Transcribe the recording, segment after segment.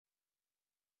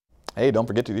Hey, don't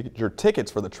forget to get your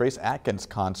tickets for the Trace Atkins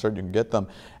concert. You can get them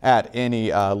at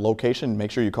any location.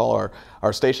 Make sure you call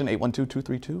our station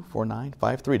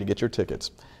 812-232-4953 to get your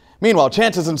tickets. Meanwhile,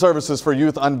 Chances and Services for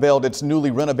Youth unveiled its newly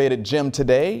renovated gym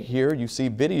today. Here you see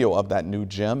video of that new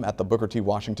gym at the Booker T.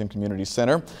 Washington Community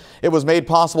Center. It was made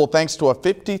possible thanks to a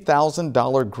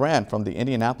 $50,000 grant from the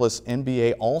Indianapolis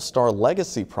NBA All-Star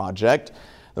Legacy Project.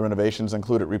 The renovations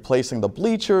included replacing the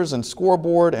bleachers and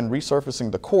scoreboard and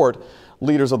resurfacing the court.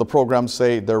 Leaders of the program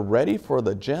say they're ready for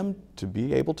the gym to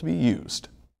be able to be used.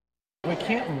 We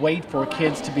can't wait for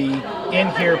kids to be in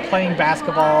here playing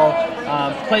basketball,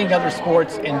 playing other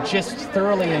sports, and just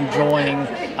thoroughly enjoying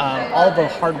all the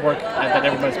hard work that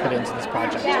everybody's put into this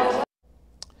project.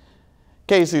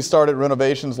 CASY started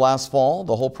renovations last fall.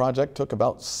 The whole project took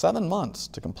about 7 months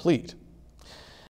to complete.